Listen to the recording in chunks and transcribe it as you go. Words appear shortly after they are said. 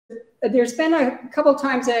there's been a couple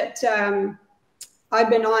times that I've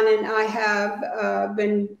been on, and I have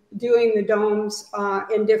been doing the domes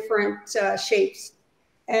in different shapes.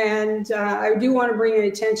 And I do want to bring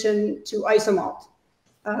attention to Isomalt.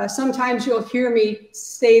 Sometimes you'll hear me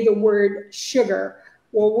say the word sugar.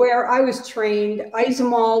 Well, where I was trained,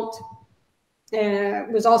 Isomalt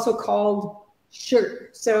was also called sugar.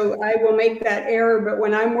 So I will make that error, but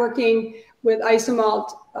when I'm working with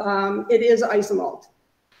Isomalt, it is Isomalt.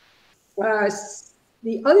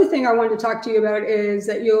 The other thing I wanted to talk to you about is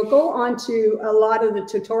that you'll go onto a lot of the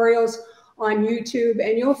tutorials on YouTube,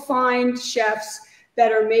 and you'll find chefs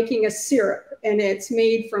that are making a syrup, and it's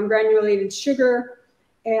made from granulated sugar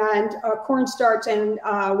and cornstarch and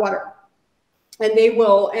water. And they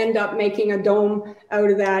will end up making a dome out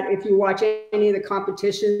of that. If you watch any of the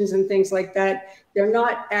competitions and things like that, they're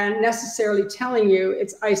not necessarily telling you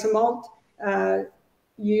it's Isomalt.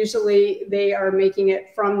 Usually they are making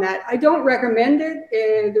it from that. I don't recommend it.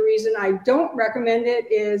 The reason I don't recommend it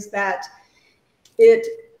is that it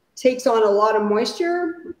takes on a lot of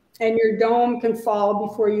moisture, and your dome can fall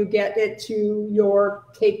before you get it to your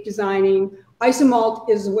cake designing. Isomalt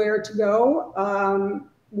is where to go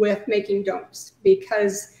with making domes,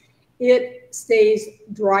 because it stays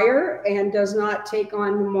drier and does not take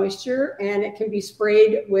on the moisture, and it can be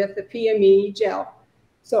sprayed with the PME gel.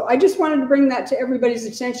 So I just wanted to bring that to everybody's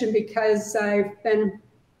attention, because I've been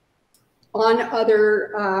on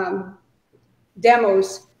other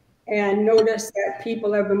demos and noticed that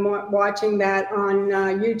people have been watching that on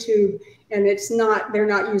YouTube, and they're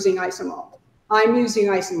not using Isomalt. I'm using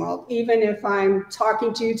Isomalt. Even if I'm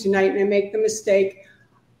talking to you tonight and I make the mistake,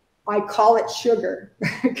 I call it sugar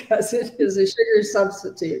because it is a sugar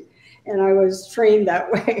substitute, and I was trained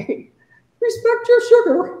that way. Respect your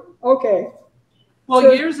sugar. Okay. Well,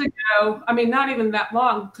 so, years ago, I mean, not even that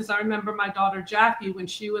long, because I remember my daughter Jackie, when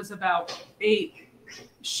she was about 8,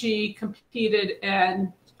 she competed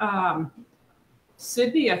in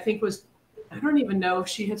Sydney, I think I don't even know if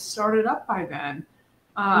she had started up by then,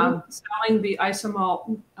 selling the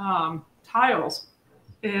Isomalt tiles.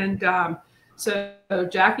 And so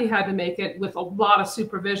Jackie had to make it with a lot of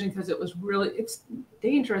supervision, because it's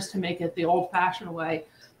dangerous to make it the old fashioned way.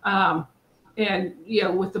 And, you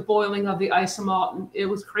know, with the boiling of the Isomalt, it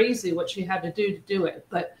was crazy what she had to do it.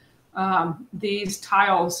 But these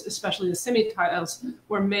tiles, especially the Simi tiles,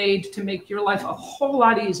 were made to make your life a whole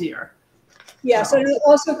lot easier. Yes, and I'll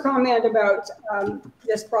also comment about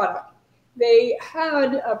this product. They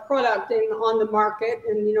had a product on the market,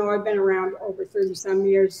 and, you know, I've been around over 30-some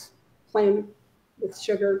years playing with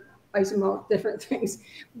sugar, Isomalt, different things.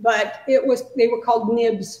 But they were called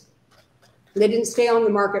nibs. They didn't stay on the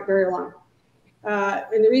market very long.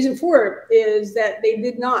 And the reason for it is that they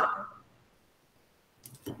did not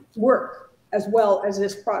work as well as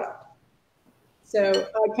this product. So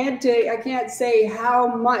I can't say how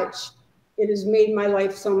much it has made my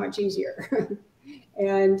life so much easier.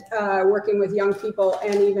 And working with young people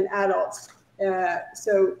and even adults.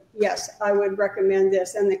 So yes, I would recommend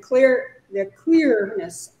this, and the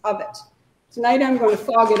clearness of it. Tonight I'm going to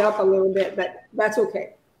fog it up a little bit, but that's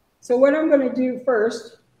okay. So what I'm going to do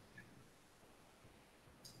first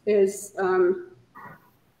is I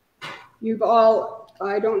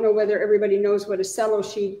don't know whether everybody knows what a cello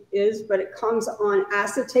sheet is, but it comes on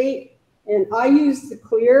acetate, and I use the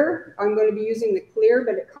clear. I'm going to be using the clear,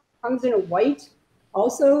 but it comes in a white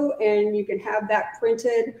also, and you can have that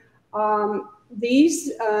printed.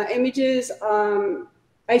 These images,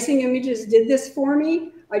 Icing Images did this for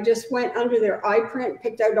me. I just went under their iPrint,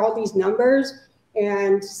 picked out all these numbers,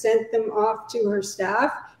 and sent them off to her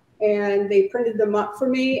staff, and they printed them up for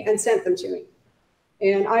me and sent them to me.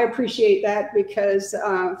 And I appreciate that because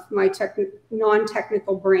of my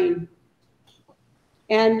non-technical brain.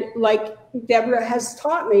 And like Deborah has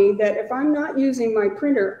taught me, that if I'm not using my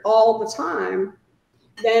printer all the time,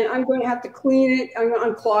 then I'm going to have to clean it, I'm going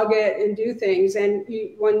to unclog it and do things. And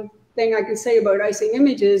one thing I can say about Icing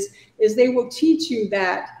Images is they will teach you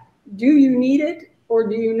that, do you need it or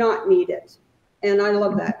do you not need it? And I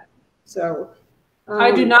love that. So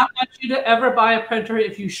I do not want you to ever buy a printer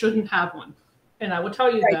if you shouldn't have one. And I will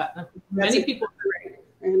tell you right. that. Many people do.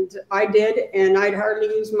 And I did, and I'd hardly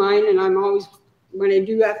use mine. And I'm always, when I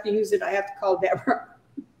do have to use it, I have to call Deborah.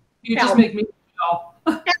 You just make me feel.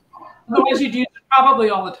 Otherwise, you'd use it probably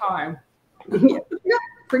all the time. Yeah,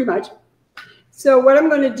 pretty much. So what I'm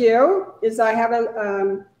going to do is I have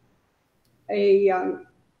a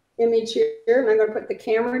image here, and I'm going to put the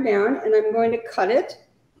camera down, and I'm going to cut it.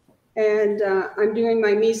 And I'm doing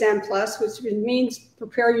my mise en place, which means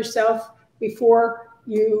prepare yourself before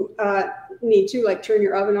you need to, like turn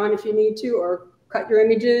your oven on if you need to, or cut your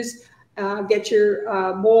images, get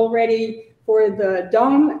your bowl ready for the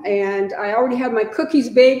dome. And I already have my cookies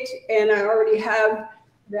baked, and I already have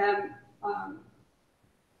them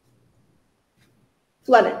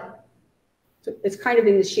flooded. So it's kind of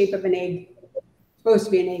in the shape of an egg. It's supposed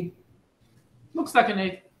to be an egg. Looks like an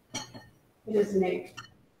egg. It is an egg.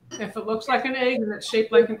 If it looks like an egg and it's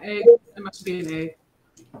shaped like an egg, it must be an egg.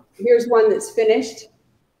 Here's one that's finished.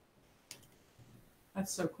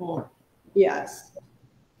 That's so cool. Yes.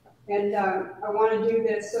 And I want to do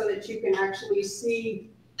this so that you can actually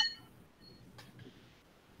see.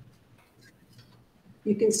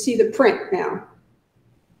 You can see the print now.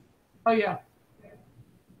 Oh, yeah.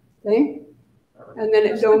 Okay. And then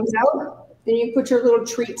it domes out, and you put your little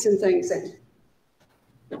treats and things in.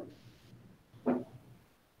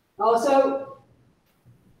 Also,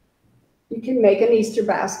 you can make an Easter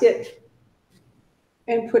basket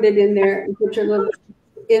and put it in there and put your little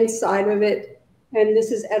inside of it. And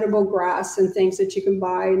this is edible grass and things that you can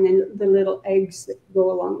buy, and then the little eggs that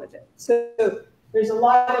go along with it. So there's a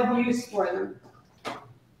lot of use for them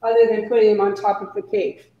other than putting them on top of the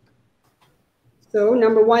cake. So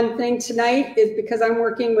number one thing tonight is, because I'm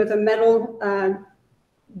working with a metal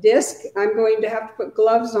disc, I'm going to have to put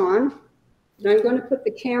gloves on. And I'm going to put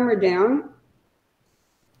the camera down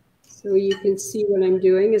so you can see what I'm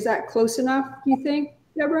doing. Is that close enough, do you think,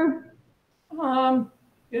 Deborah?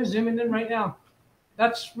 You're zooming in right now.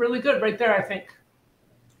 That's really good right there, I think.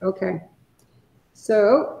 Okay.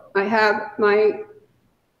 So I have my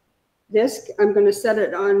disc. I'm going to set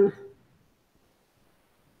it on.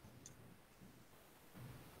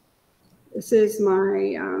 This is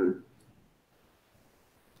my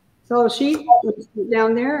cello sheet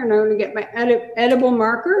down there, and I'm going to get my edible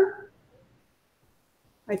marker.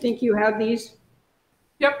 I think you have these.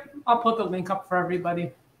 Yep, I'll put the link up for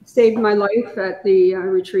everybody. Saved my life at the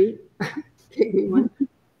retreat. Gave me one.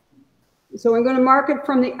 So I'm going to mark it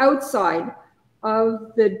from the outside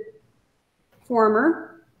of the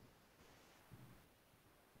former.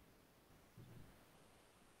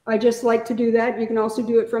 I just like to do that. You can also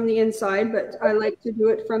do it from the inside, but I like to do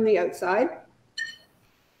it from the outside.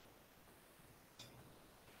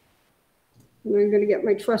 And I'm going to get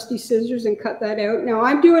my trusty scissors and cut that out. Now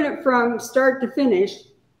I'm doing it from start to finish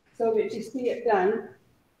so that you see it done.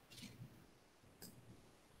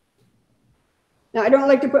 Now I don't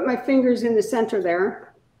like to put my fingers in the center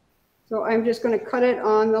there. So I'm just going to cut it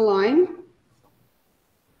on the line.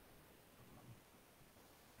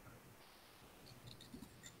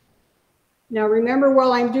 Now remember,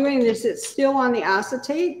 while I'm doing this, it's still on the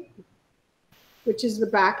acetate, which is the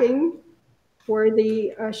backing for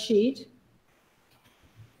the sheet.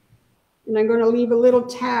 And I'm going to leave a little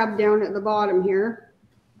tab down at the bottom here.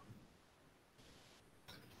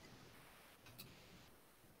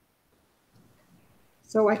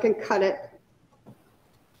 So I can cut it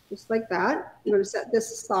just like that. I'm going to set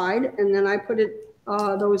this aside, and then I put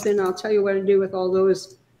those in. I'll tell you what to do with all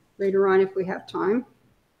those later on if we have time.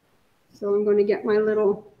 So I'm going to get my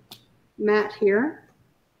little mat here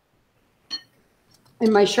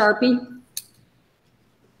and my Sharpie.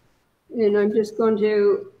 And I'm just going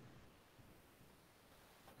to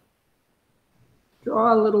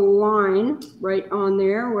draw a little line right on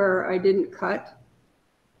there where I didn't cut.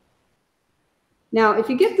 Now, if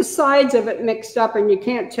you get the sides of it mixed up and you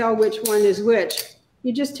can't tell which one is which,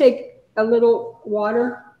 you just take a little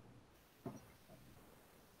water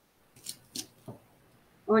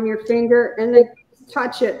on your finger and then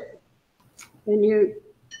touch it. And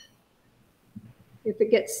if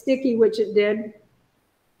it gets sticky, which it did,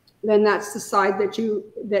 then that's the side that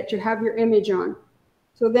you have your image on.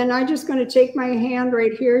 So then I'm just going to take my hand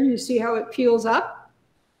right here. You see how it peels up?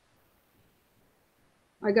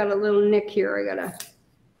 I got a little nick here.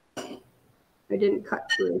 I didn't cut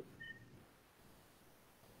through.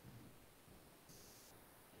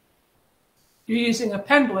 You're using a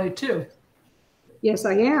pen blade too. Yes,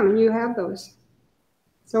 I am, and you have those.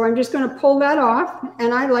 So I'm just going to pull that off,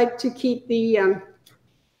 and I like to keep the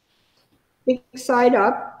big side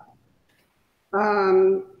up.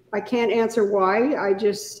 I can't answer why. I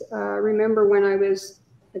just remember when I was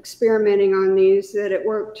experimenting on these that it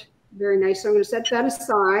worked very nice. So I'm going to set that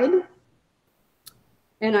aside.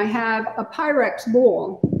 And I have a Pyrex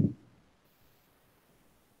bowl.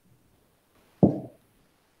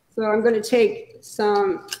 So I'm going to take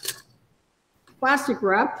some plastic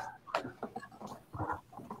wrap.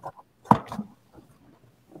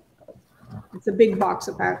 It's a big box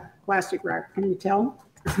of plastic wrap. Can you tell?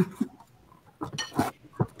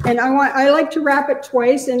 And I like to wrap it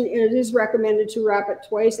twice, and it is recommended to wrap it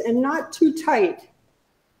twice, and not too tight,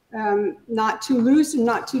 not too loose and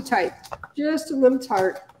not too tight. just a little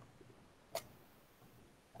tart.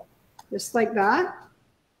 Just like that.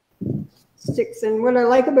 Sticks in. What I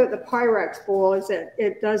like about the Pyrex bowl is that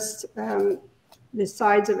it does, the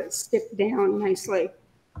sides of it stick down nicely.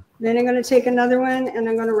 Then I'm going to take another one and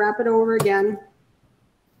I'm going to wrap it over again.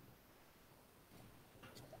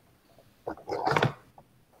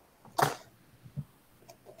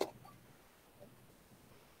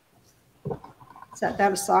 Set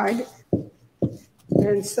that aside.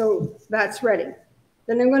 And so that's ready.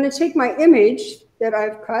 Then I'm going to take my image that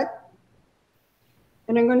I've cut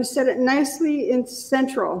and I'm going to set it nicely in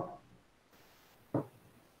central.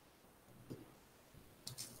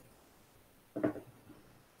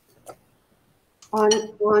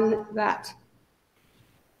 On that.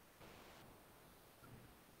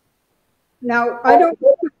 Now, I don't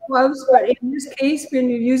work with gloves, but in this case, when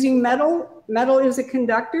you're using metal, metal is a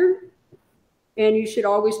conductor, and you should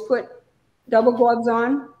always put double gloves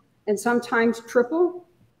on, and sometimes triple.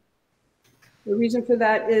 The reason for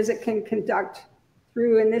that is it can conduct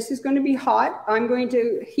through, and this is going to be hot. I'm going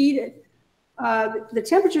to heat it. The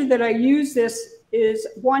temperature that I use this is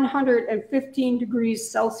 115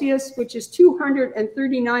 degrees Celsius, which is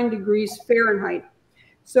 239 degrees Fahrenheit.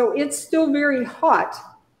 So it's still very hot.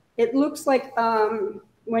 It looks like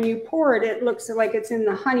when you pour it, it looks like it's in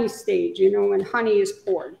the honey stage, you know, when honey is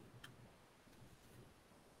poured.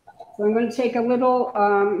 So I'm going to take a little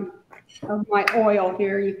of my oil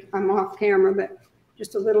here. I'm off camera, but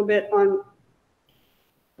just a little bit on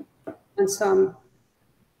some.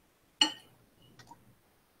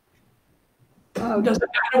 Does it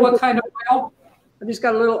matter what kind of oil? I just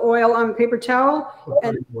got a little oil on a paper towel,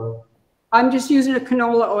 and I'm just using a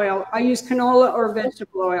canola oil. I use canola or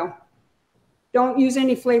vegetable oil. Don't use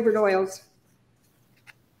any flavored oils,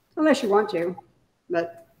 unless you want to,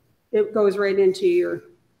 but it goes right into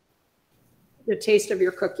the taste of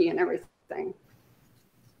your cookie and everything.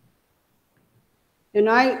 And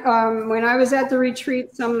when I was at the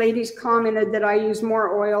retreat, some ladies commented that I use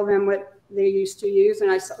more oil than what they used to use, and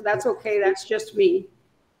I said, that's okay, that's just me.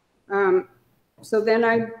 So then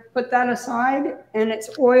I put that aside, and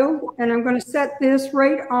it's oil, and I'm going to set this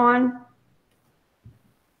right on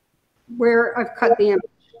where I've cut the image.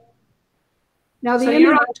 Now the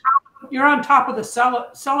image, you're on top of the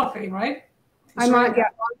cellophane, right? I'm right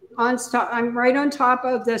on top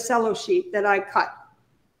of the cello sheet that I cut.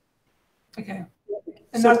 Okay,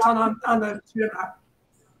 and so that's on the wrap.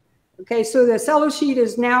 Okay, so the cello sheet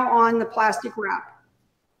is now on the plastic wrap.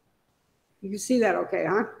 You can see that okay,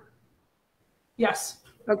 huh? Yes.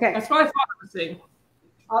 Okay. That's what I thought I was seeing.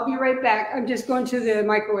 I'll be right back. I'm just going to the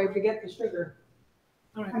microwave to get the sugar.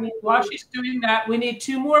 All right. While she's doing that, we need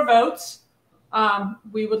 2 more votes.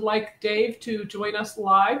 We would like Dave to join us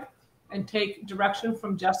live and take direction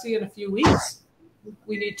from Jessie in a few weeks.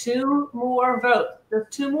 We need 2 more votes. There's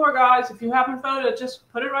 2 more, guys. If you haven't voted,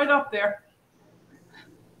 just put it right up there.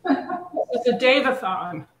 It's a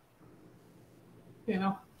Dave-a-thon. You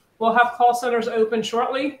know, we'll have call centers open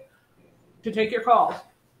shortly to take your calls.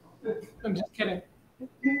 I'm just kidding.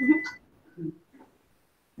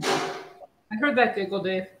 I heard that giggle,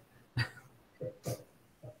 Dave.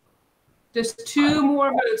 Just 2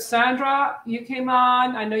 more votes. Sandra, you came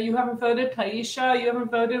on. I know you haven't voted. Taisha, you haven't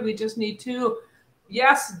voted. We just need 2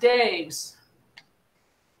 yes Daves.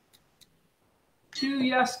 2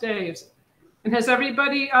 yes Daves. And has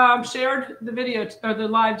everybody shared the video or the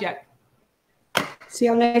live yet? See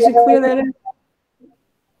how nice and clear that is?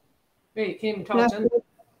 Hey, came intelligent.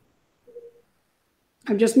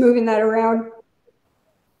 I'm just moving that around.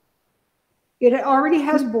 It already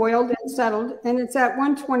has boiled and settled, and it's at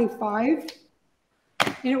 125.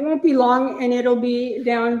 And it won't be long, and it'll be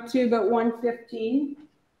down to about 115.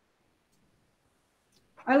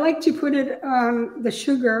 I like to put it the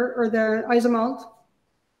sugar or the isomalt.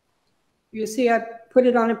 You see, I put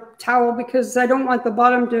it on a towel because I don't want the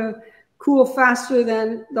bottom to cool faster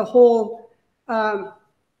than the whole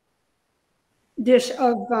dish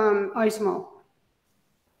of isomalt.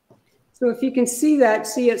 So if you can see that,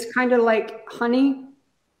 see it's kind of like honey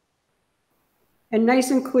and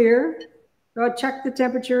nice and clear. So I'll check the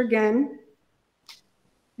temperature again.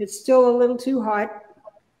 It's still a little too hot.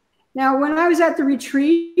 Now, when I was at the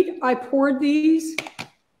retreat, I poured these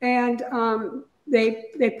and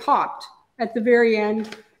they popped at the very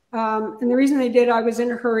end. And the reason they did, I was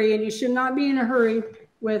in a hurry, and you should not be in a hurry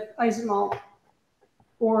with isomalt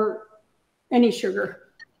or any sugar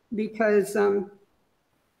because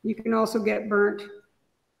you can also get burnt.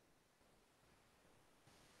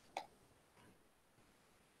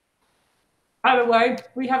 By the way,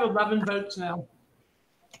 we have 11 votes now.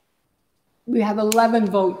 We have 11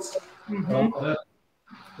 votes. Mm-hmm.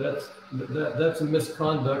 That's a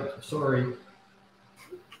misconduct. Sorry.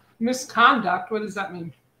 Misconduct? What does that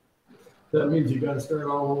mean? That means you got to start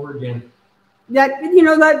all over again. That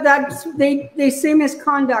that's they say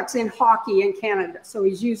misconducts in hockey in Canada, so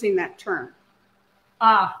he's using that term.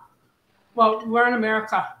 Ah, well, we're in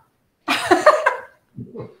America.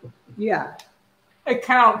 Yeah, it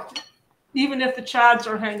counts. Even if the Chads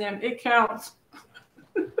are hanging, it counts.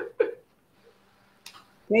 Okay,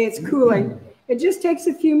 it's cooling. It just takes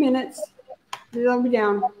a few minutes. It'll be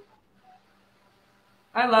down.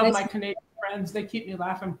 I love my Canadian friends. They keep me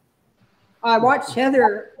laughing. I watched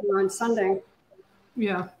Heather on Sunday.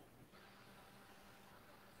 Yeah.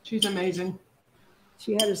 She's amazing.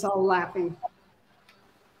 She had us all laughing.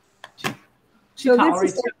 So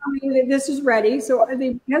this is ready. So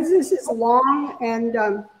because this is long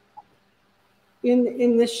and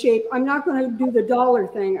in this shape, I'm not going to do the dollar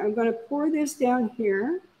thing. I'm going to pour this down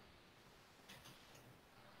here.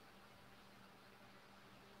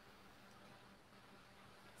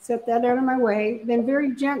 Set that out of my way. Then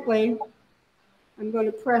very gently, I'm going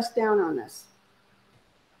to press down on this.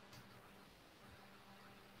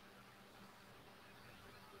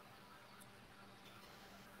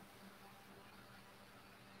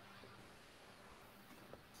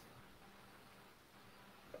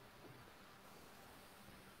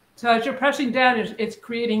 So as you're pressing down, it's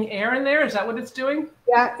creating air in there? Is that what it's doing?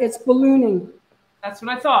 Yeah, it's ballooning. That's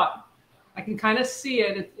what I thought. I can kind of see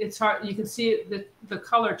it. It's hard. You can see it, the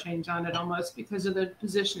color change on it almost because of the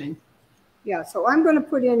positioning. Yeah, so I'm going to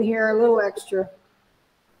put in here a little extra.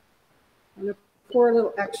 I'm going to pour a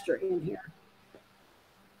little extra in here.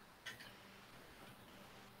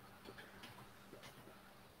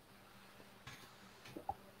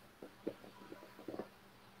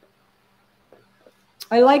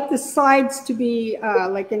 I like the sides to be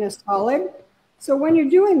like in a solid. So when you're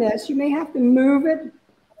doing this, you may have to move it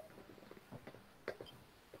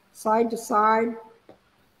side to side.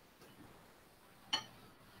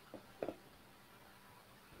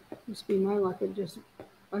 Must be my luck.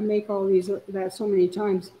 I make all these that so many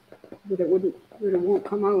times that it won't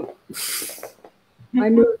come out.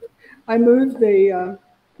 I moved the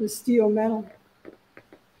steel metal.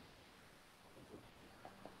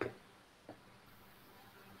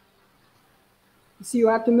 So you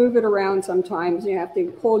have to move it around sometimes. You have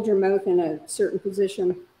to hold your mouth in a certain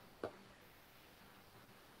position.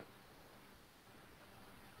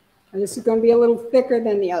 And this is going to be a little thicker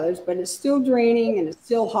than the others, but it's still draining and it's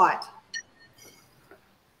still hot.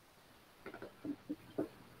 And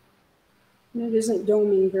it isn't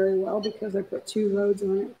doming very well because I put 2 loads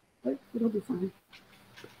on it, but it'll be fine.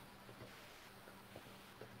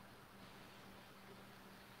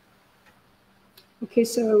 Okay,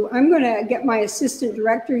 so I'm going to get my assistant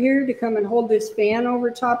director here to come and hold this fan over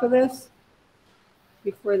top of this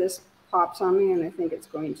before this pops on me, and I think it's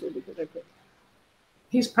going to because I put.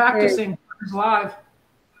 He's practicing live.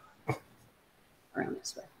 Around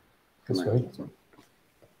this way. This way?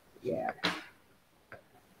 Yeah.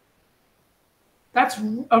 That's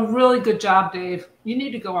a really good job, Dave. You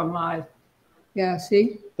need to go on live. Yeah,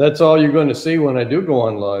 see? That's all you're going to see when I do go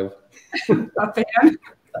on live. A fan?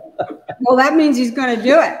 Well, that means he's going to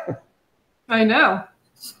do it. I know.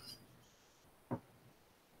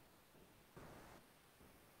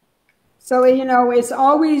 So, you know, it's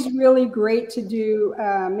always really great to do,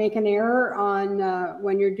 make an error on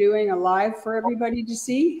when you're doing a live for everybody to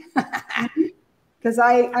see. Because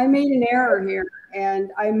I made an error here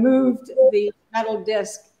and I moved the metal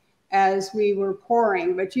disc as we were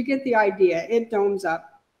pouring, but you get the idea. It domes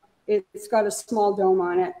up. It's got a small dome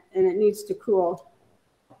on it and it needs to cool.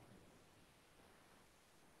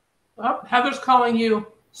 Oh, Heather's calling you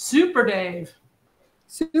Super Dave.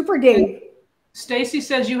 Super Dave. Stacy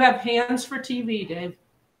says you have hands for TV, Dave.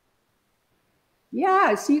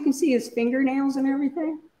 Yeah, so you can see his fingernails and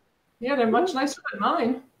everything. Yeah, they're much nicer than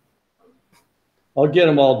mine. I'll get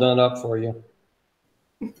them all done up for you.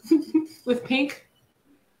 With pink?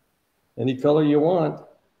 Any color you want.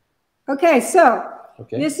 Okay, so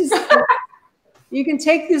this is, you can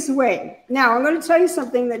take this away. Now, I'm going to tell you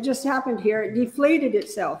something that just happened here. It deflated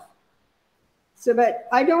itself. So, but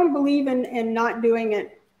I don't believe in not doing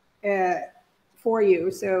it for you.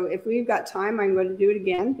 So if we've got time, I'm going to do it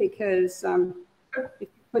again because if you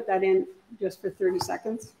put that in just for 30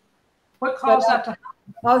 seconds. What caused that to happen?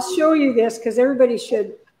 I'll show you this because everybody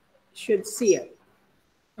should see it.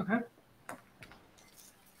 Okay.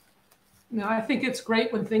 No, I think it's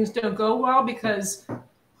great when things don't go well because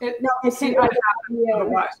it seems to happen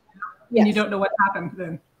otherwise. Yes. And you don't know what happened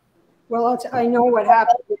then. Well, I know what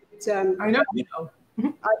happened. I know you know.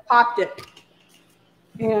 I popped it.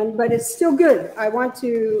 But it's still good. I want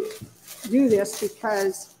to do this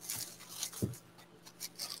because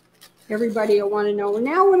everybody will want to know, well,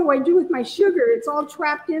 now what do I do with my sugar? It's all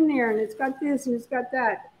trapped in there and it's got this and it's got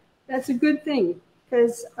that. That's a good thing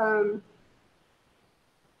because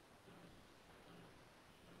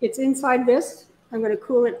it's inside this. I'm going to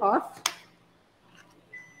cool it off.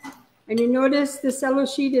 And you notice the cello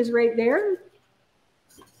sheet is right there.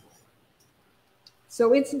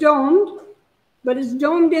 So it's domed, but it's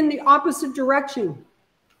domed in the opposite direction.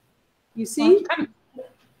 You see?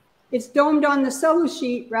 It's domed on the cello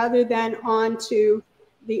sheet rather than onto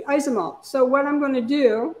the Isomalt. So what I'm going to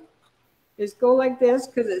do is go like this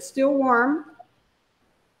because it's still warm.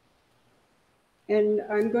 And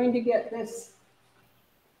I'm going to get this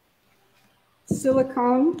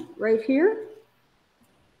silicone right here.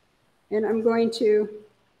 And I'm going to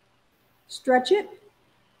stretch it.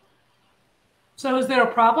 So is there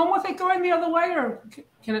a problem with it going the other way, or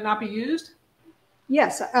can it not be used?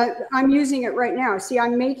 Yes, I'm using it right now. See,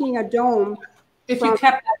 I'm making a dome. If you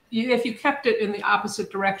kept it in the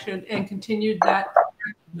opposite direction and continued that.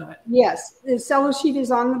 Yes, the cello sheet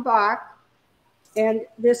is on the back, and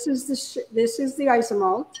this is the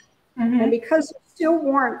Isomalt. And because there's still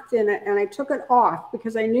warmth in it, and I took it off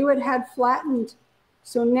because I knew it had flattened.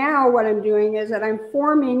 So now what I'm doing is that I'm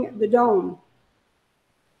forming the dome.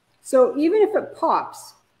 So even if it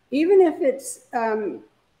pops, even if it's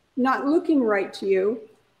not looking right to you,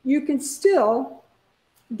 you can still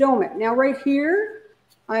dome it. Now right here,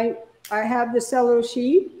 I have the cello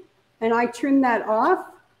sheet and I trim that off,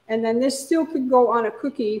 and then this still could go on a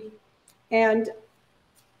cookie and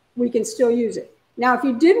we can still use it. Now, if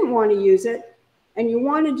you didn't want to use it and you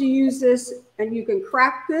wanted to use this, and you can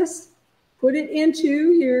crack this, put it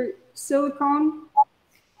into your silicone,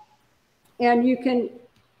 and you can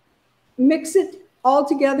mix it all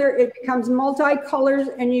together. It becomes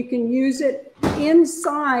multicolors, and you can use it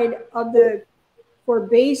inside of for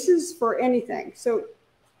bases, for anything. So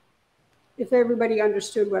if everybody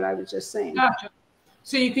understood what I was just saying. Gotcha.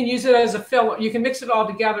 So you can use it as a filler. You can mix it all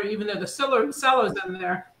together, even though the cello's in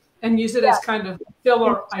there, and use it as kind of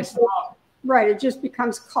filler Isomalt. Right, it just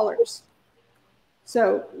becomes colors.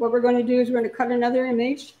 So what we're going to do is we're going to cut another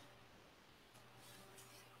image.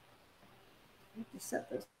 I have to set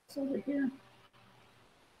this over here.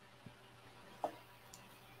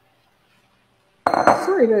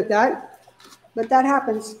 Sorry about that, but that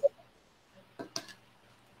happens.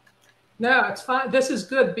 No, it's fine. This is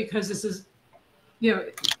good because this is, you know,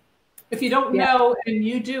 if you don't know and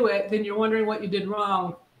you do it, then you're wondering what you did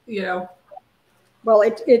wrong, you know. Well,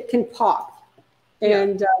 it can pop.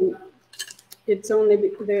 And it's only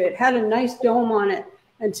because it had a nice dome on it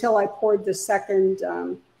until I poured the second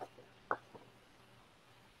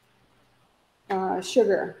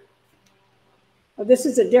sugar. Well, this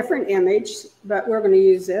is a different image, but we're going to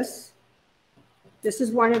use this. This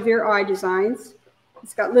is one of your eye designs.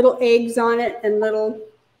 It's got little eggs on it and little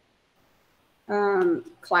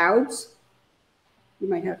clouds. You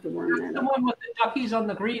might have to warm that up. The one with the duckies on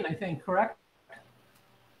the green, I think, correct?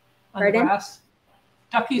 On Right the grass.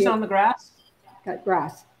 Duckies on the grass. Got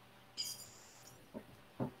grass.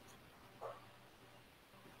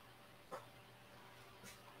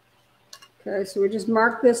 Okay, so we just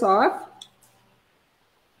mark this off.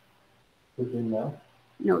 We're good now?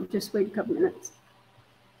 No, just wait a couple minutes.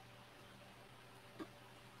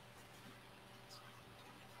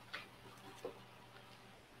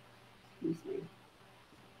 Excuse me.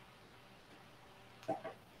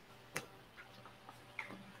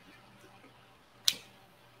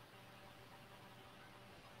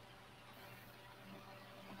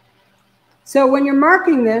 So when you're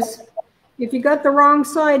marking this, if you got the wrong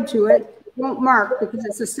side to it, it won't mark because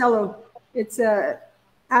it's a cello, it's a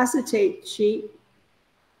acetate sheet.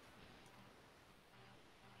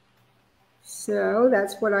 So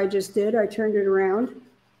that's what I just did. I turned it around.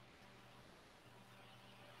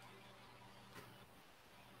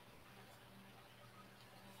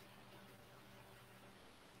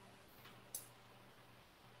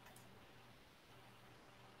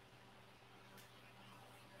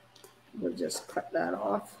 We'll just cut that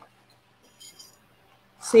off.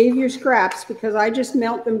 Save your scraps because I just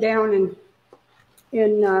melt them down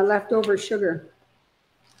in leftover sugar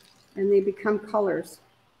and they become colors.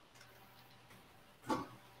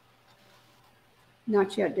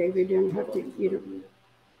 Not yet, Dave. You don't have to.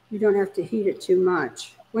 You don't have to heat it too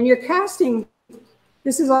much. When you're casting,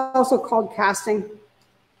 this is also called casting.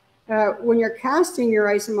 When you're casting your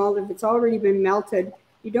Isomalt, if it's already been melted,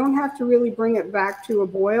 you don't have to really bring it back to a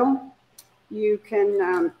boil. You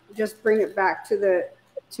can just bring it back to the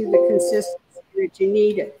consistency that you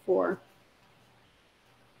need it for.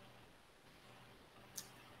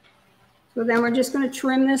 So then we're just going to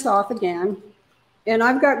trim this off again. And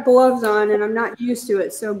I've got gloves on and I'm not used to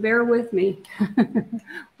it, so bear with me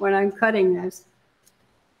when I'm cutting this.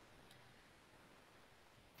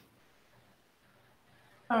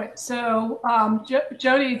 All right, so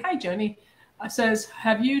Jody, hi Jody, says,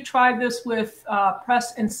 have you tried this with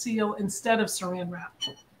press and seal instead of saran wrap?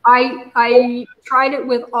 I tried it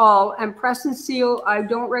with all, and press and seal, I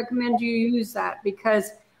don't recommend you use that,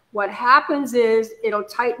 because what happens is it'll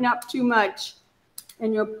tighten up too much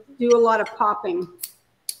and you'll do a lot of popping.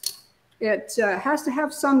 It has to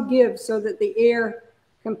have some give so that the air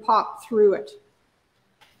can pop through it.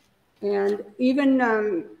 And even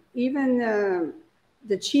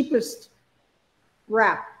the cheapest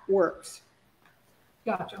wrap works.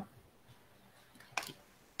 Gotcha.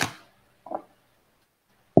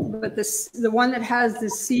 But the one that has the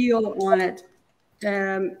seal on it,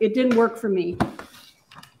 it didn't work for me.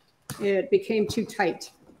 It became too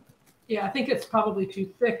tight. Yeah, I think it's probably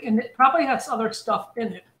too thick, and it probably has other stuff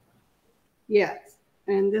in it. Yes,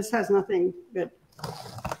 and this has nothing but.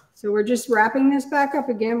 So we're just wrapping this back up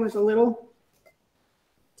again with a little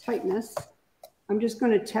tightness. I'm just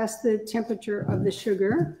going to test the temperature of the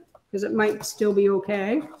sugar because it might still be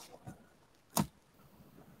okay.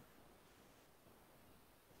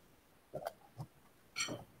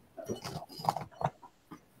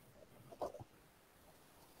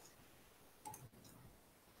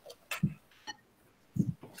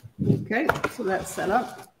 Okay, so that's set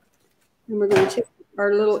up. And we're going to take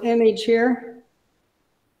our little image here,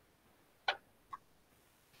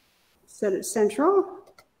 set it central.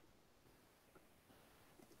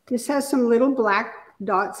 This has some little black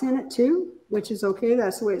dots in it too, which is okay.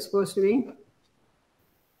 That's the way it's supposed to be.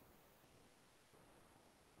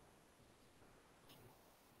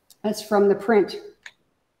 That's from the print.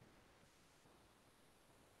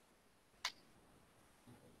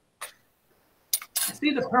 I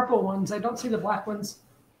see the purple ones. I don't see the black ones.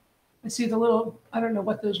 I see the little, I don't know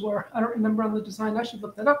what those were. I don't remember on the design. I should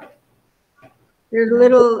look that up. They're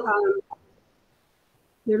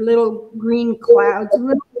little green clouds,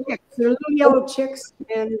 little chicks. They're little yellow chicks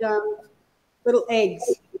and little eggs.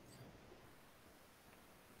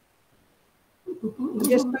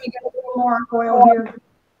 Just going to get a little more oil here.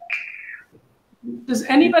 Does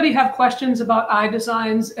anybody have questions about eye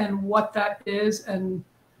designs and what that is? And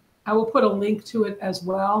I will put a link to it as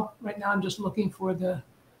well. Right now, I'm just looking for the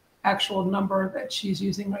actual number that she's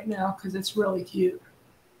using right now because it's really cute.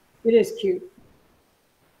 It is cute.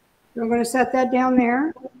 So I'm going to set that down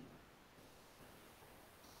there.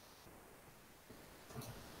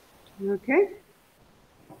 Okay.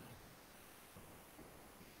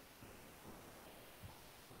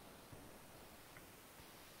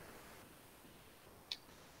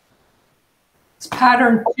 It's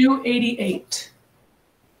pattern 288.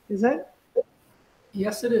 Is it?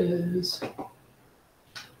 Yes, it is.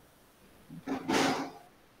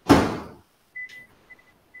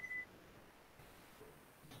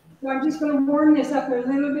 So I'm just going to warm this up a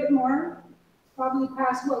little bit more. Probably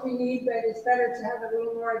past what we need, but it's better to have a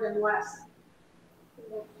little more than less.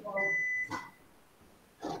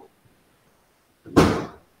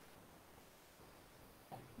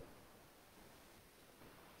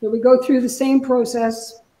 So we go through the same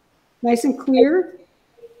process, nice and clear.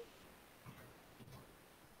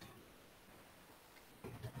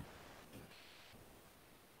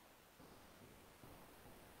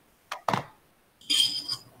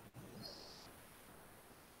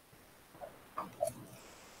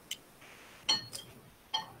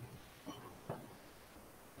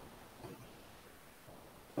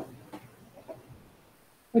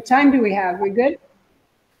 What time do we have? We good?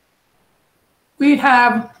 We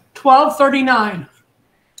have 12:39.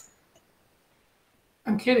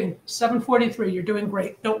 I'm kidding. 7:43. You're doing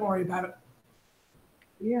great. Don't worry about it.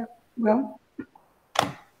 Yeah, well. Does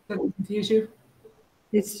that confuse you?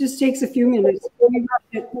 It just takes a few minutes.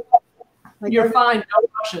 You're fine. Don't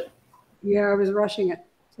rush it. Yeah, I was rushing it.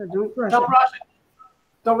 So don't rush it. Don't rush it.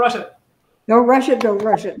 Don't rush it. Don't rush it. Don't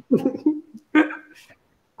rush it.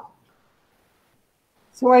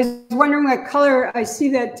 So I was wondering what color. I see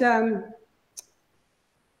that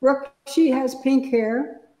Brooke, she has pink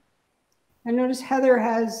hair. I noticed Heather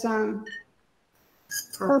has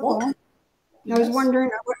purple. Yes. I was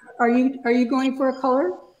wondering, are you going for a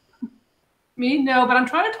color? Me? No, but I'm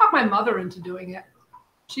trying to talk my mother into doing it.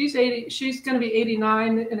 She's 80. She's going to be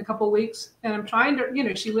 89 in a couple of weeks, and I'm trying to. You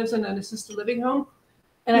know, she lives in an assisted living home,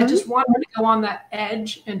 and I just want her to go on that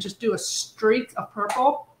edge and just do a streak of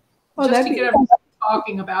purple, just to get everyone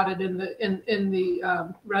talking about it in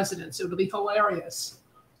the residence. It would be hilarious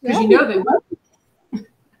because you know they will.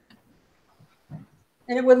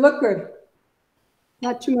 And it would look good.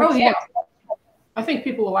 Not too much. Oh yeah, I think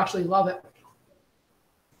people will actually love it.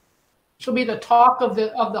 She'll be the talk of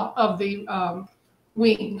the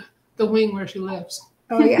wing, the wing where she lives.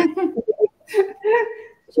 Oh yeah.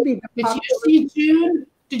 Did you see June?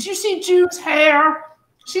 Did you see June's hair?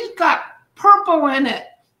 She's got purple in it.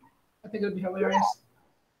 I think it would be hilarious.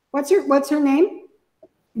 What's her name?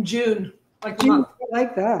 June. Like the June. month. I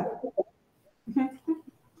like that.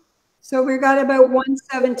 So we got about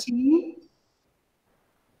 117.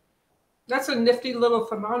 That's a nifty little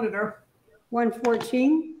thermometer.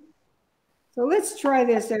 114. So let's try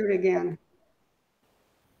this out again.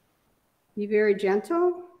 Be very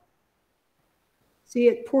gentle. See,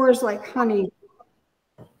 it pours like honey.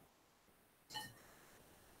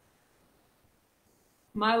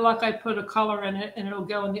 My luck, I put a color in it and it'll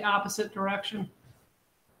go in the opposite direction.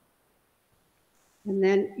 And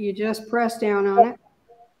then you just press down on it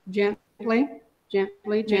gently,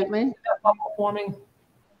 gently, gently. That bubble forming.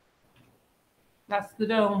 That's the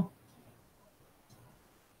dome.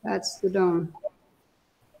 That's the dome.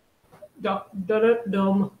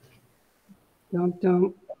 Dome.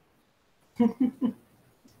 Dome.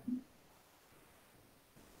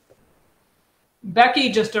 Becky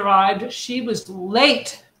just arrived. She was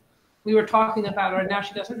late. We were talking about her, and now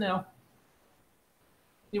she doesn't know.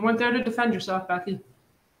 You weren't there to defend yourself, Becky.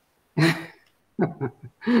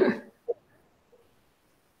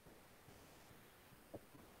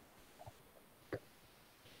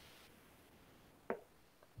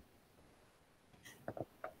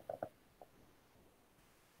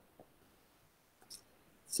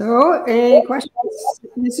 So, any questions?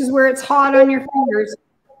 This is where it's hot on your fingers.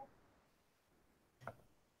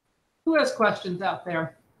 Who has questions out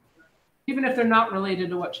there? Even if they're not related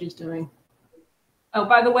to what she's doing. Oh,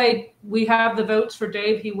 by the way, we have the votes for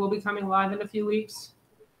Dave. He will be coming live in a few weeks.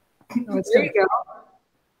 Oh, there you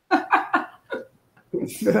go.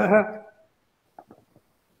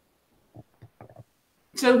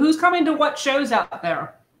 So who's coming to what shows out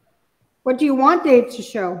there? What do you want Dave to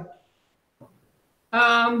show?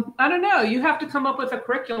 I don't know. You have to come up with a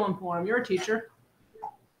curriculum for him. You're a teacher.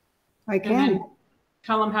 I can.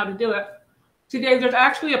 Tell him how to do it. See, Dave, there's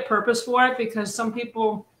actually a purpose for it because some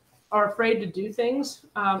people are afraid to do things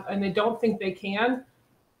and they don't think they can.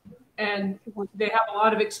 And they have a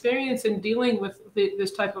lot of experience in dealing with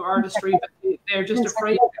this type of artistry, but they're just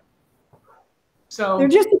afraid. So they're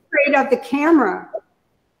just afraid of the camera.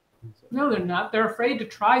 No, they're not. They're afraid to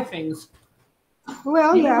try things.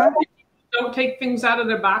 Well, yeah. Don't take things out of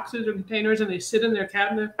their boxes or containers and they sit in their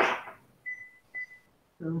cabinet.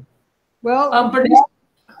 So. Well,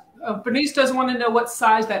 Bernice doesn't want to know what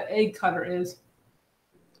size that egg cutter is.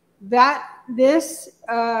 Well,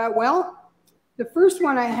 the first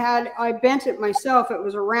one I had, I bent it myself. It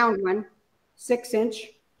was a round one,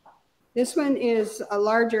 6-inch. This one is a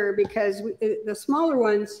larger because the smaller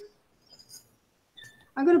ones,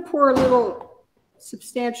 I'm going to pour a little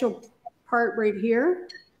substantial part right here.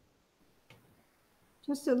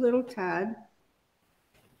 Just a little tad.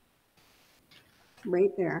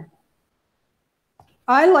 Right there.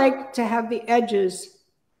 I like to have the edges.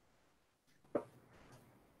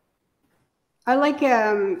 I like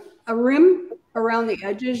a rim around the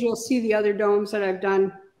edges. You'll see the other domes that I've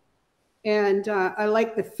done. And I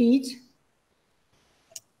like the feet.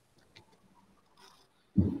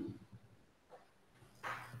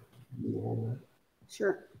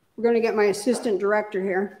 Sure. We're going to get my assistant director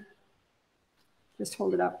here. Just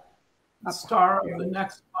hold it up. Star of the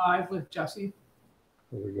next live with Jessie.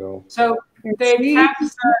 There we go. So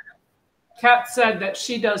Kat said that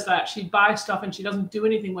she does that. She buys stuff and she doesn't do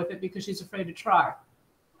anything with it because she's afraid to try.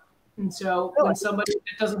 And so when somebody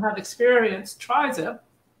that doesn't have experience tries it,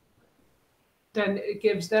 then it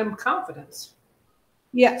gives them confidence.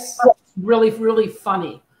 Yes. Really, really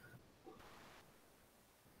funny.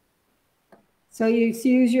 So you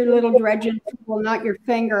use your little dredging tool, not your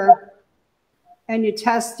finger, and you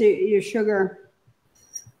test your sugar.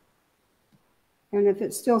 And if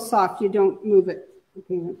it's still soft, you don't move it.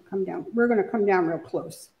 Okay, come down. We're going to come down real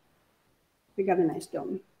close. We got a nice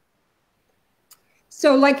dome.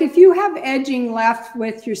 So like if you have edging left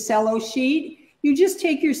with your cello sheet, you just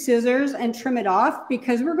take your scissors and trim it off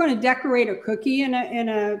because we're going to decorate a cookie in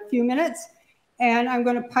a few minutes. And I'm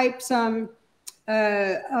going to pipe some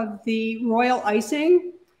of the royal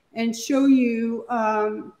icing and show you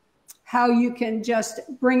how you can just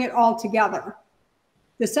bring it all together.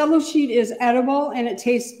 The cello sheet is edible and it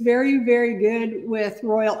tastes very, very good with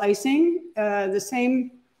royal icing. The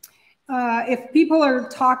same, if people are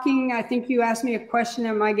talking, I think you asked me a question,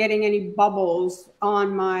 am I getting any bubbles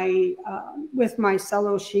on my, with my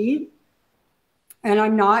cello sheet? And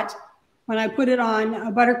I'm not. when I put it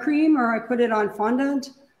on buttercream or I put it on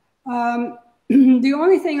fondant. The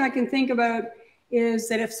only thing I can think about is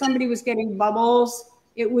that if somebody was getting bubbles,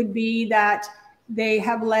 it would be that they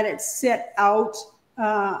have let it sit out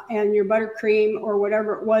and your buttercream or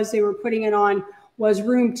whatever it was they were putting it on was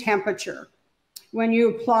room temperature. When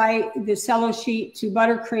you apply the cello sheet to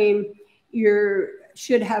buttercream, you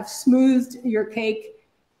should have smoothed your cake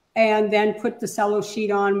and then put the cello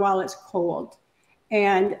sheet on while it's cold.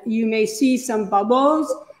 And you may see some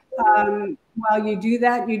bubbles. While you do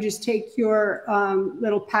that, you just take your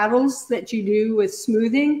little paddles that you do with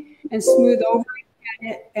smoothing and smooth over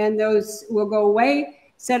it, and those will go away.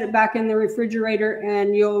 Set it back in the refrigerator,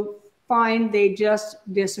 and you'll find they just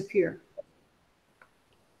disappear.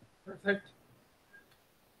 Perfect.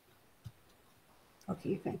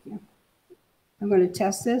 Okay, thank you. I'm going to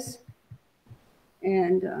test this,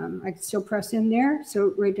 and I can still press in there.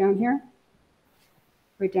 So right down here,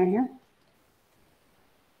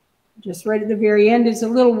 just right at the very end. It's a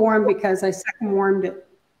little warm because I second warmed it.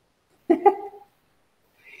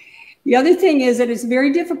 The other thing is that it's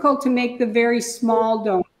very difficult to make the very small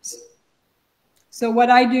domes. So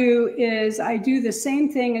what I do is I do the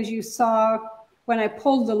same thing as you saw when I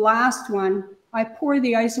pulled the last one. I pour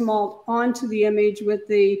the isomalt onto the image with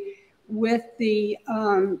the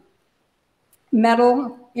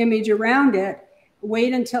metal image around it,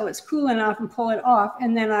 wait until it's cool enough and pull it off,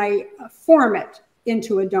 and then I form it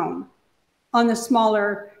into a dome on the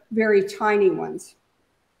smaller, very tiny ones.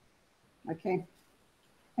 Okay,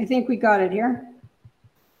 I think we got it here.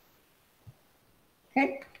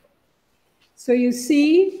 Okay, so you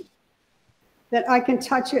see that I can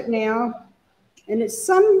touch it now, and it's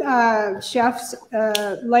some chefs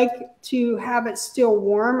like to have it still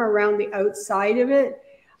warm around the outside of it.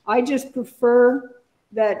 I just prefer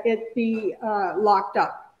that it be locked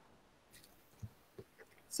up.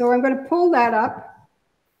 So I'm going to pull that up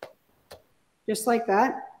just like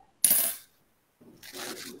that.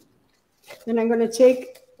 Then I'm going to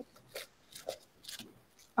take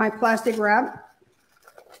my plastic wrap.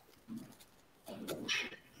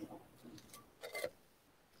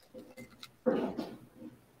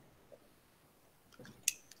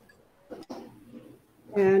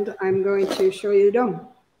 And I'm going to show you the dome.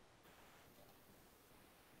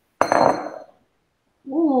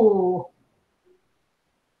 Ooh.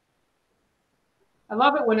 I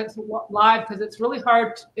love it when it's live because it's really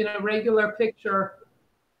hard in a regular picture.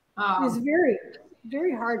 It's very,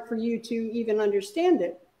 very hard for you to even understand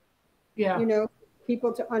it. Yeah. You know,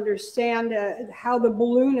 people to understand how the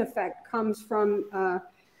balloon effect comes from.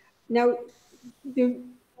 Now, the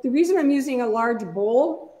reason I'm using a large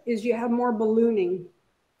bowl is you have more ballooning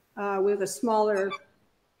with a smaller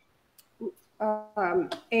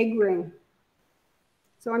egg ring.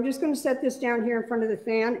 So I'm just going to set this down here in front of the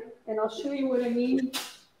fan, and I'll show you what I mean.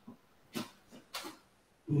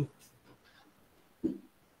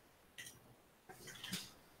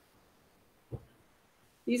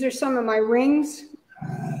 These are some of my rings,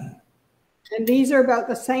 and these are about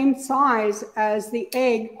the same size as the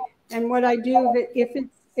egg. And what I do,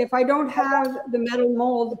 if I don't have the metal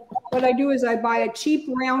mold, what I do is I buy a cheap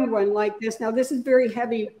round one like this. Now this is very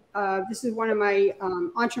heavy. This is one of my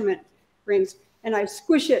entremet rings, and I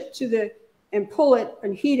squish it and pull it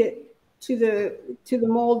and heat it to the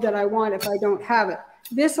mold that I want if I don't have it.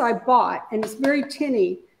 This I bought, and it's very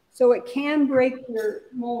tinny, so it can break your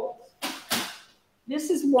molds. This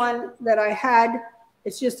is one that I had.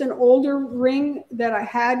 It's just an older ring that I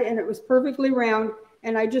had, and it was perfectly round,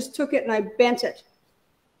 and I just took it and I bent it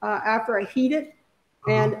after I heat it,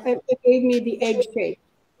 and it gave me the egg shape.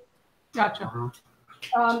 Gotcha.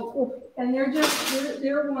 And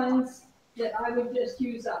they're ones that I would just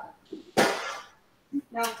use up.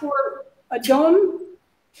 Now for a dome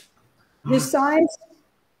this size,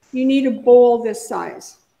 you need a bowl this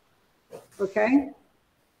size, okay?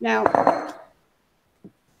 Now,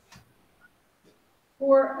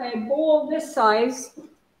 for a bowl this size,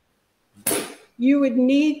 you would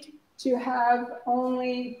need to have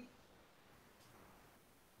only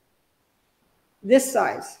this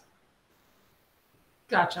size.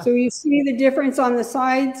 Gotcha. So you see the difference on the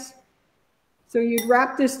sides? So you'd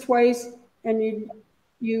wrap this twice, and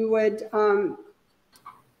you would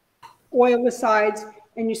oil the sides,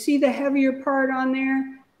 and you see the heavier part on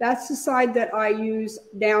there? That's the side that I use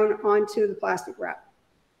down onto the plastic wrap.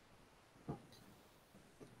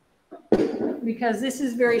 Because this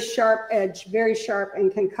is very sharp edge, very sharp,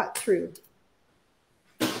 and can cut through.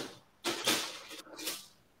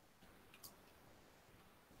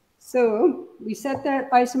 So we set that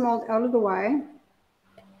isomalt out of the way.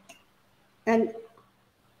 And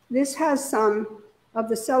this has some of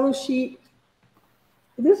the cello sheet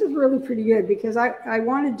This is really pretty good because I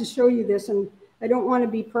wanted to show you this and I don't want to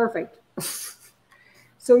be perfect.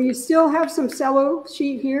 So you still have some cello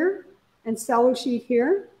sheet here and cello sheet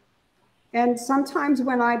here. And sometimes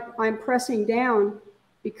when I'm pressing down,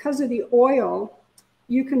 because of the oil,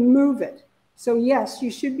 you can move it. So yes,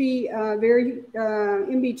 you should be very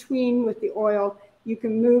in between with the oil. You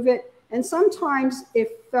can move it. And sometimes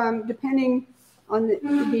if, depending on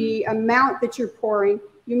the amount that you're pouring,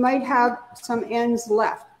 you might have some ends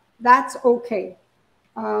left. That's okay.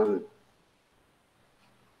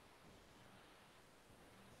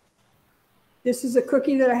 This is a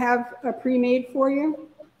cookie that I have pre-made for you.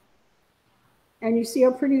 And you see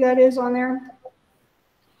how pretty that is on there?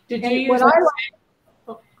 Did you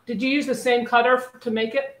use the same cutter to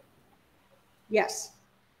make it? Yes.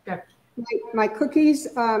 Okay. My cookies,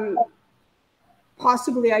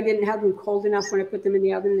 possibly I didn't have them cold enough when I put them in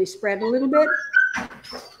the oven. They spread a little bit.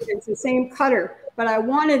 It's the same cutter, but I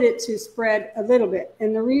wanted it to spread a little bit.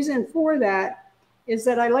 And the reason for that is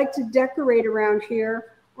that I like to decorate around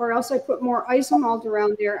here, or else I put more isomalt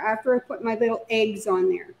around there after I put my little eggs on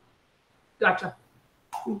there. Gotcha.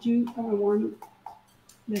 Would you warm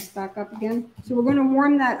this back up again? So we're going to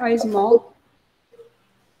warm that isomalt.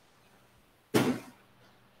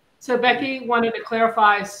 So Becky wanted to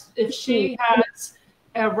clarify if she has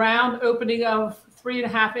a round opening of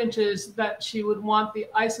 3.5 inches that she would want the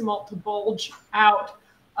isomalt to bulge out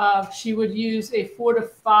of, she would use a 4 to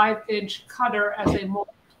 5 inch cutter as a mold.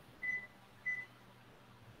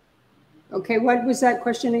 Okay, what was that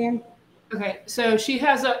question again? Okay, so she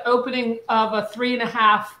has an opening of a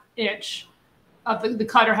 3.5 inch. The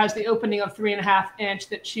cutter has the opening of 3.5 inch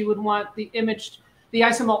that she would want the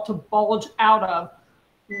isomalt to bulge out of.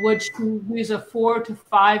 Would she use a 4 to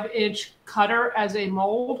 5 inch cutter as a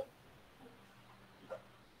mold?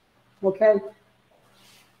 Okay.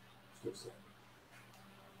 You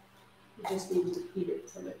just need to heat it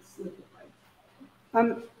so it's liquefied.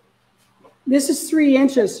 This is 3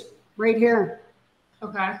 inches right here.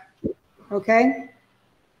 Okay. Okay.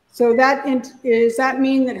 So does that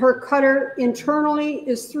mean that her cutter internally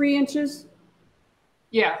is 3 inches?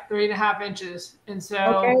 Yeah, 3.5 inches. And so.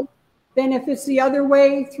 Okay. Then if it's the other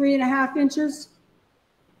way, 3.5 inches.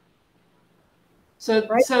 So,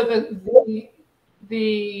 right? So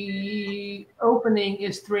the opening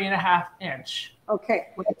is 3.5 inch. Okay.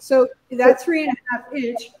 So that 3.5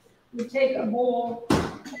 inch, we take a bowl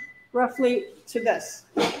roughly to this.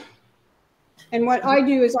 And what I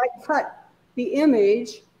do is I cut the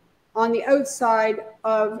image on the outside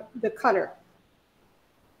of the cutter.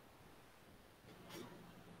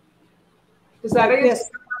 Does that answer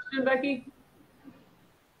the question, Becky?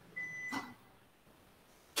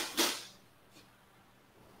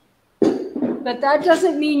 But that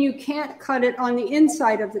doesn't mean you can't cut it on the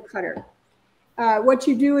inside of the cutter. What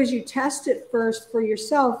you do is you test it first for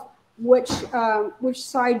yourself, which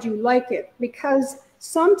side you like it. Because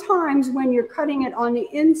sometimes when you're cutting it on the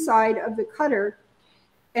inside of the cutter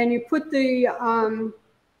and you put the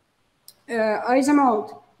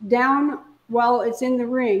isomalt down while it's in the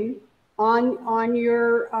ring on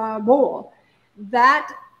your bowl,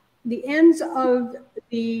 that the ends of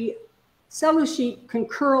the cello sheet can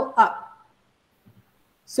curl up.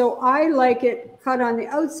 So I like it cut on the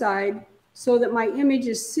outside so that my image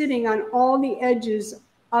is sitting on all the edges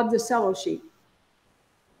of the cello sheet.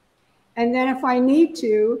 And then if I need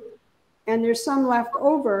to, and there's some left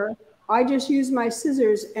over, I just use my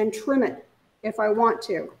scissors and trim it if I want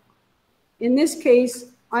to. In this case,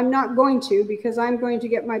 I'm not going to, because I'm going to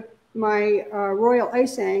get my royal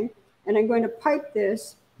icing, and I'm going to pipe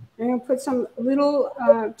this, and I'm going to put some little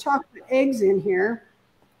chocolate eggs in here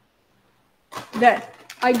that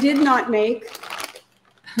I did not make.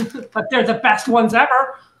 But they're the best ones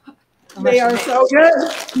ever. They are so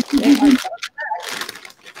good.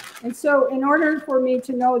 And so in order for me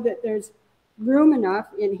to know that there's room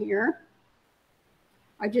enough in here,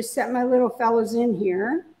 I just set my little fellows in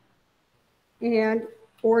here, and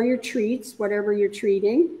or your treats, whatever you're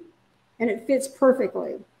treating, and it fits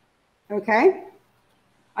perfectly. Okay?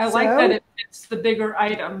 I like that it fits the bigger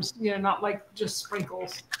items, you know, not like just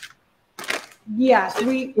sprinkles. Yes,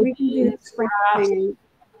 we can do the sprinkling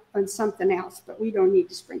on something else, but we don't need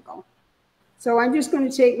to sprinkle. So I'm just going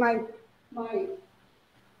to take my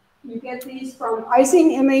you get these from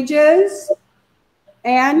Icing Images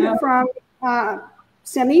and from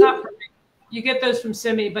Simi. Not for me. You get those from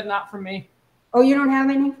Simi, but not from me. Oh, you don't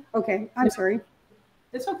have any? Okay, I'm sorry.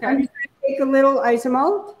 It's okay. I'm just going to take a little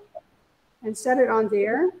isomalt and set it on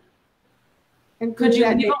there. And could you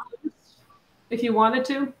leave them loose if you wanted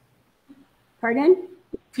to? Pardon?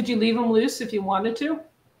 Could you leave them loose if you wanted to?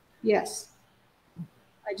 Yes.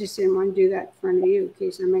 I just didn't want to do that in front of you in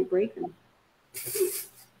case I might break them.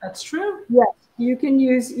 That's true. Yes, you can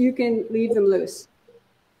leave them loose.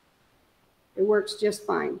 It works just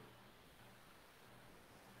fine.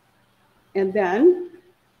 And then,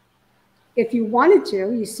 if you wanted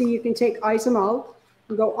to, you see you can take Isomalt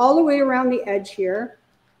and go all the way around the edge here,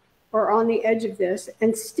 or on the edge of this,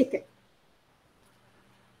 and stick it.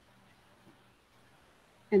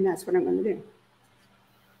 And that's what I'm going to do.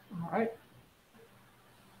 All right.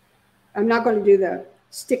 I'm not going to do the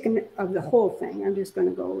sticking of the whole thing. I'm just going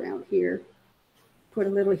to go around here, put a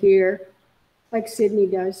little here, like Sydney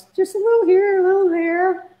does. Just a little here, a little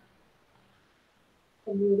there.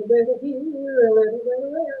 A little bit here, a little bit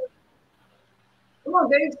there. Come on,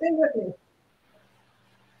 Dave, sing with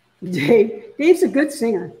me. Dave's a good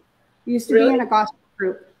singer. He used to be in a gospel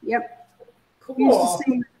group. Yep. Cool. He used to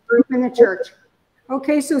sing in a group in the church.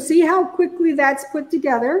 Okay, so see how quickly that's put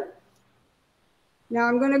together. Now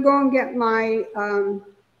I'm going to go and get my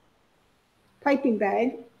piping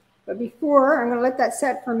bag. But before, I'm going to let that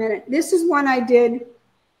set for a minute. This is one I did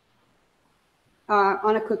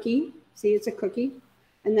on a cookie. See, it's a cookie.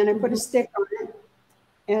 And then I put a stick on it.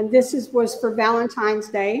 And this was for Valentine's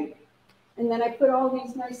Day. And then I put all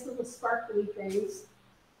these nice little sparkly things.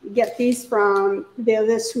 You get these from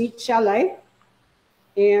the Sweet Chalet.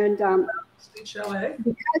 And Sweet Chalet.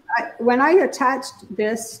 because when I attached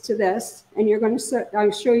this to this, and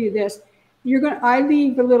I'll show you this, I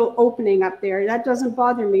leave a little opening up there. That doesn't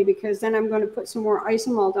bother me because then I'm going to put some more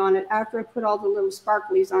Isomalt on it after I put all the little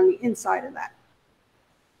sparklies on the inside of that.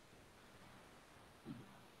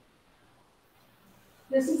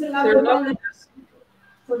 This is another one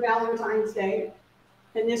for Valentine's Day.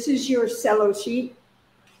 And this is your cello sheet.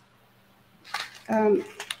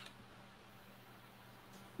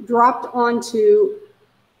 Dropped onto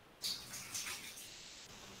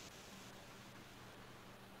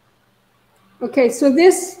okay, so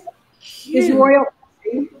this is royal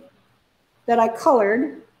that I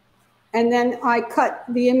colored, and then I cut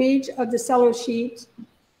the image of the cello sheet,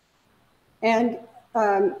 and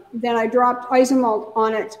then I dropped Isomalt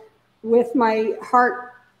on it with my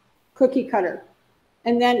heart cookie cutter,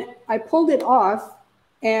 and then I pulled it off,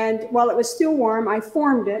 and while it was still warm, I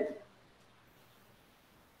formed it.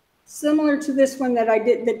 Similar to this one that I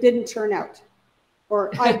did that didn't turn out, or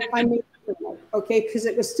I made it turn out, okay, because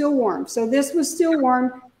it was still warm. So this was still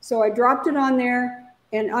warm, so I dropped it on there,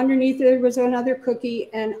 and underneath there was another cookie,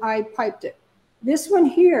 and I piped it. This one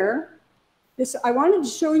here, I wanted to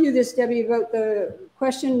show you this, Debbie, about the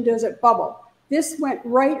question, does it bubble? This went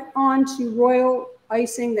right onto royal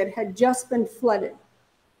icing that had just been flooded,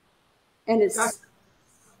 and it's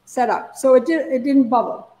set up, so it didn't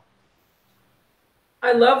bubble.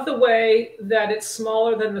 I love the way that it's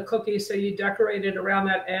smaller than the cookie, so you decorate it around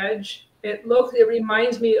that edge. It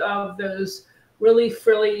reminds me of those really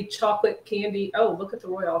frilly chocolate candy. Oh, look at the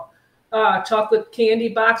royal chocolate candy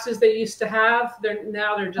boxes they used to have.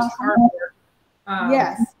 Now they're just hardware.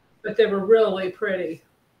 Yes, but they were really pretty.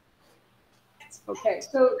 Okay,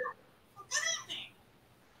 so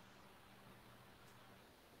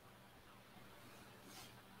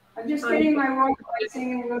I'm just getting my royal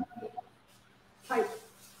icing and pipe.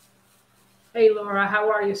 Hey, Laura,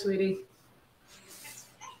 how are you, sweetie?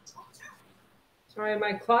 Sorry,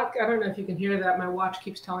 my clock, I don't know if you can hear that. My watch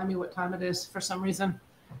keeps telling me what time it is for some reason.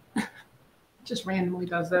 Just randomly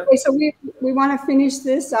does that. Okay, so we want to finish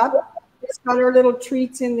this up. It's got our little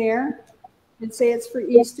treats in there and say it's for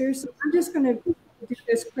Easter. So I'm just going to do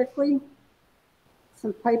this quickly.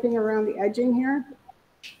 Some piping around the edging here.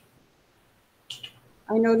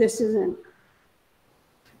 I know this isn't,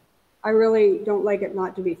 I really don't like it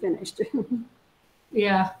not to be finished.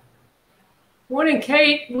 Yeah. Morning,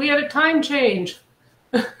 Kate. We had a time change.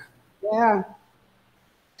 Yeah.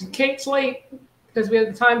 Kate's late because we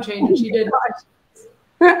had the time change and she did.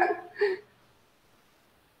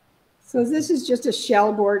 So this is just a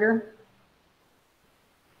shell border.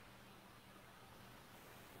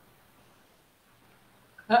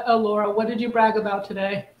 Laura, what did you brag about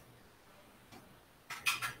today?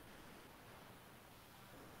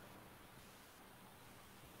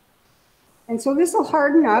 And so this will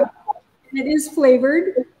harden up. It is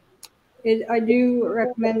flavored. I do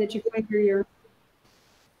recommend that you flavor your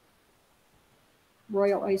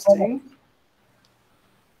royal icing.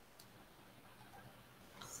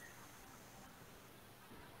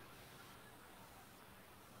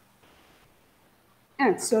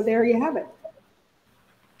 And so there you have it.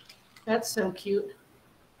 That's so cute.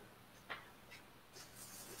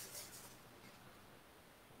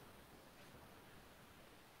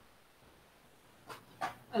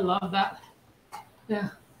 I love that. Yeah.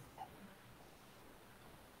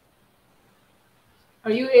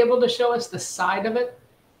 Are you able to show us the side of it?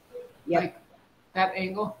 Yep. Like that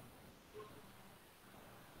angle?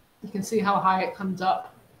 You can see how high it comes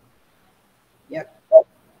up. Yep.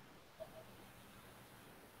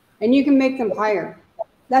 And you can make them higher.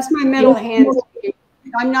 That's my metal hand.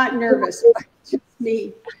 I'm not nervous. It's just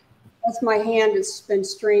me. That's my hand has been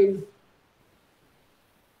strained.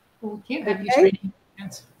 Well, we can't have you straining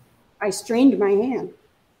hands. I strained my hand.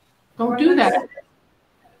 Don't do that.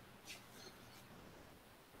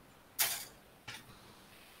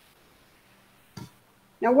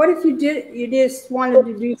 Now, what if you just wanted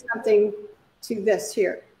to do something to this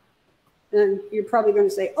here? And you're probably going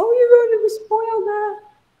to say, oh, you're going to spoil that.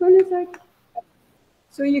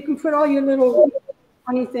 So you can put all your little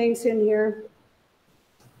funny things in here.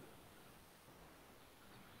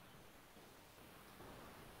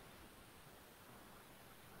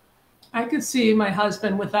 I could see my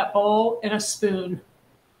husband with that bowl and a spoon.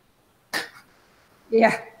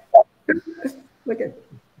 Yeah. Look at,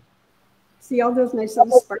 see all those nice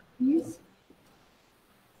little sparklies?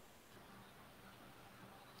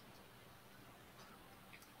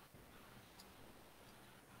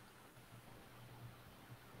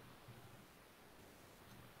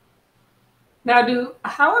 Now,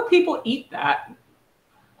 how do people eat that?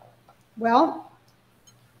 Well,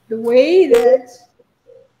 the way that,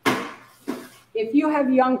 if you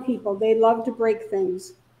have young people, they love to break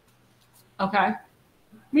things. Okay.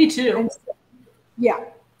 Me too. And yeah.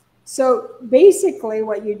 So basically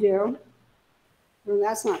what you do, well,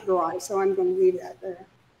 that's not dry, so I'm going to leave that there.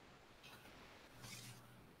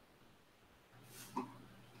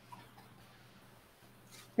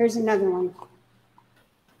 Here's another one.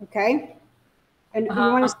 Okay. And you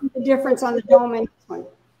want to see the difference on the dome and this one.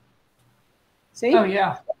 See? Oh,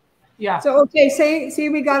 yeah. Yeah. So, okay, see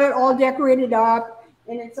we got it all decorated up,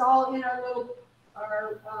 and it's all in our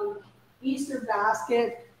little Easter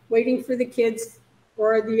basket, waiting for the kids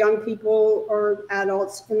or the young people or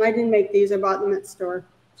adults. And I didn't make these, I bought them at the store.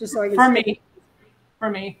 Just so I could For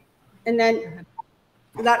me. And then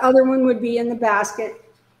that other one would be in the basket.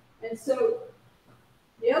 And so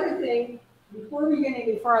the other thing, before we get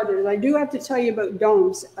any farther, I do have to tell you about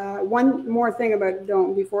domes. One more thing about a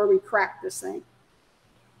dome before we crack this thing.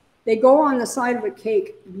 They go on the side of a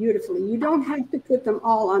cake beautifully. You don't have to put them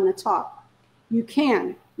all on the top. You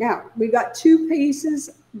can. Now, we got two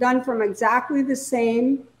pieces done from exactly the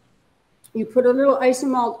same. You put a little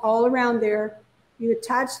Isomalt all around there. You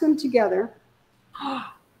attach them together.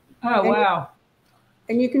 Oh, wow.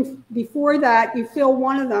 And you can, before that, you fill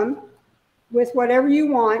one of them with whatever you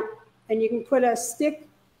want, and you can put a stick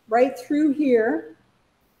right through here.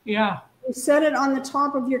 Yeah. You set it on the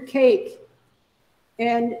top of your cake.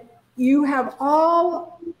 And you have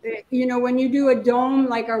all, you know, when you do a dome,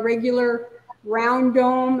 like a regular round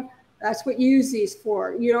dome, that's what you use these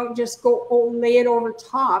for. You don't just go lay it over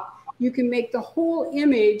top. You can make the whole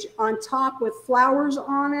image on top with flowers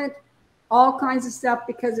on it, all kinds of stuff,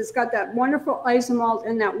 because it's got that wonderful Isomalt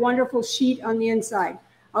and that wonderful sheet on the inside.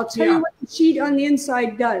 I'll tell you what the sheet on the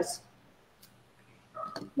inside does.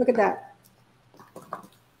 Look at that.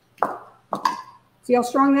 See how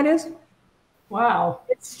strong that is? Wow.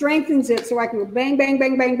 It strengthens it so I can go bang, bang,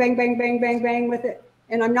 bang, bang, bang, bang, bang, bang, bang with it.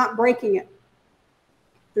 And I'm not breaking it.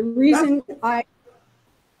 The reason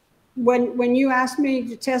when you asked me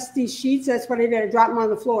to test these sheets, that's what I did. I dropped them on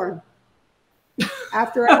the floor.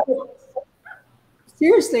 After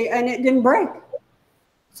seriously, and it didn't break.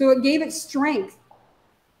 So it gave it strength,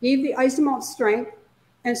 gave the Isomalt strength.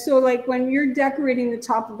 And so like when you're decorating the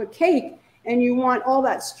top of a cake and you want all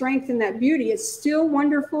that strength and that beauty, it's still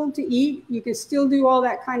wonderful to eat. You can still do all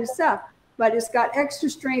that kind of stuff, but it's got extra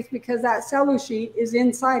strength because that cello sheet is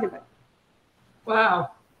inside of it.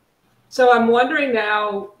 Wow. So I'm wondering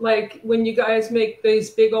now, like when you guys make these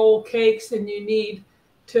big old cakes and you need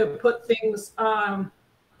to put things,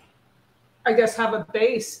 I guess have a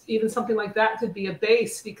base, even something like that could be a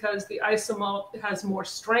base because the Isomalt has more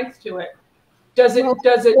strength to it. Does it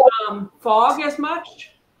fog as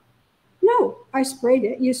much? No, I sprayed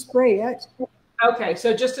it. You spray it. Okay,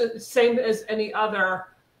 so just the same as any other.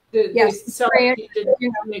 Yes, spray it, you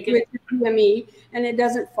know, make it with PME, and it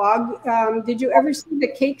doesn't fog. Did you ever see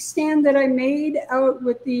the cake stand that I made out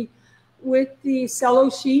with the cello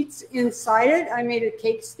sheets inside it? I made a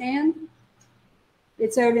cake stand.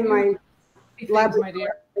 It's out in my laboratory.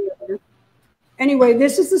 Anyway,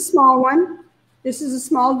 this is a small one. This is a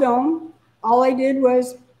small dome. All I did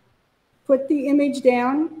was put the image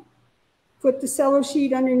down, put the cello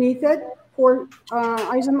sheet underneath it, pour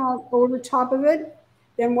Isomalt over top of it.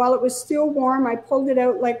 Then while it was still warm, I pulled it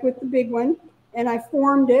out like with the big one, and I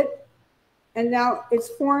formed it And now it's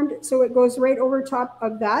formed, so it goes right over top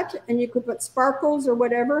of that. And you could put sparkles or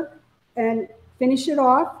whatever and finish it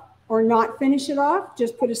off, or not finish it off.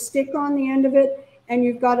 Just put a stick on the end of it, and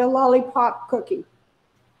you've got a lollipop cookie.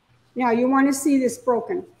 Now you want to see this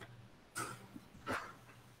broken.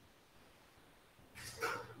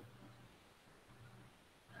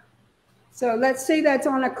 So let's say that's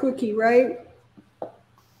on a cookie, right?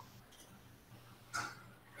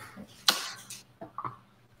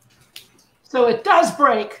 So it does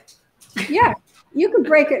break. Yeah, you can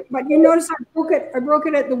break it, but you notice I broke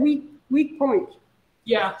it at the weak point.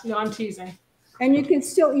 Yeah, no, I'm teasing. And you can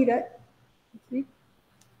still eat it. See?